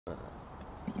Tonight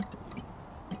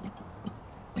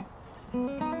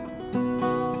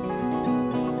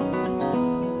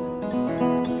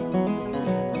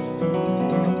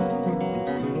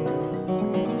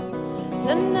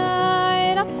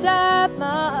I'm sad,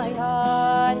 my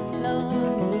heart it's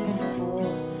lonely for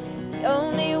the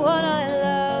only one I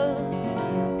love.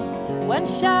 When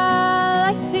shall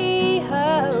I see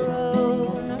her?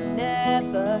 Oh, no,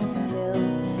 never till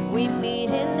we meet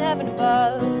in heaven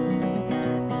above.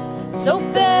 So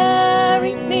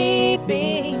bury me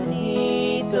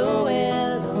beneath the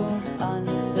willow,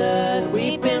 under the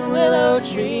weeping willow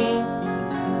tree,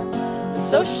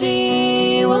 so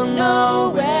she will know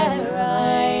where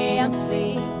I am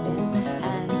sleeping,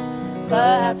 and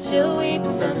perhaps she'll weep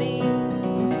for me.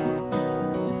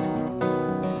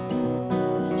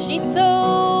 She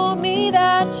told me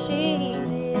that she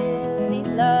dearly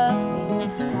loved me.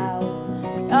 How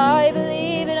I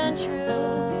believe it untrue,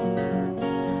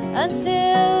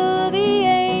 until the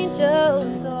angel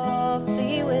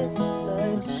softly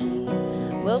whispered she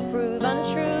will prove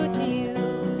untrue to you.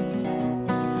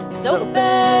 So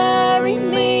bury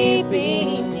me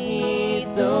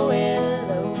beneath the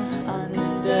willow,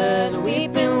 under the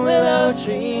weeping willow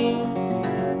tree,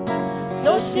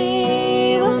 so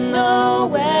she will know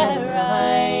where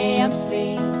I am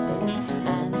sleeping,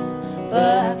 and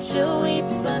perhaps she'll weep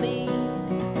for me.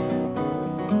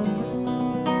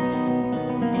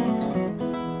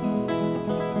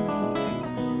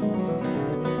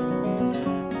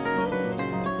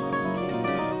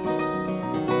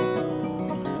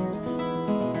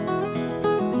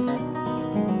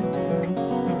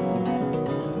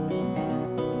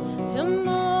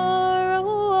 Tomorrow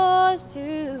was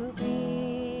to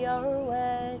be our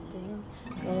wedding.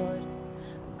 God,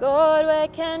 God, where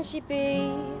can she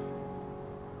be?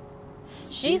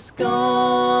 She's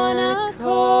gone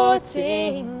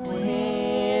a-courting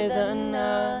with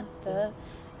another,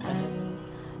 and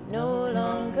no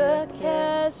longer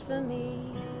cares for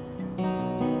me.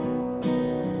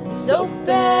 So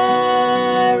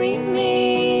bury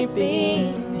me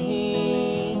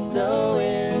beneath the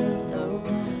willow,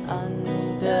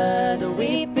 under the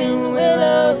weeping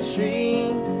willow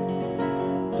tree,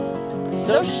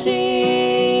 so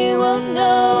she will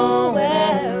know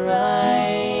where I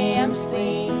am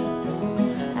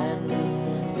sleeping, and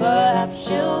perhaps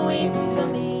she'll weep for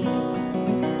me.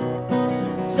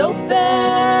 So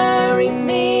bury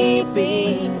me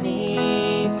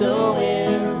beneath the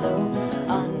willow,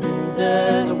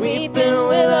 under the weeping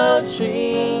willow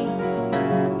tree,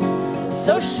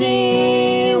 so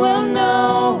she will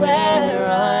know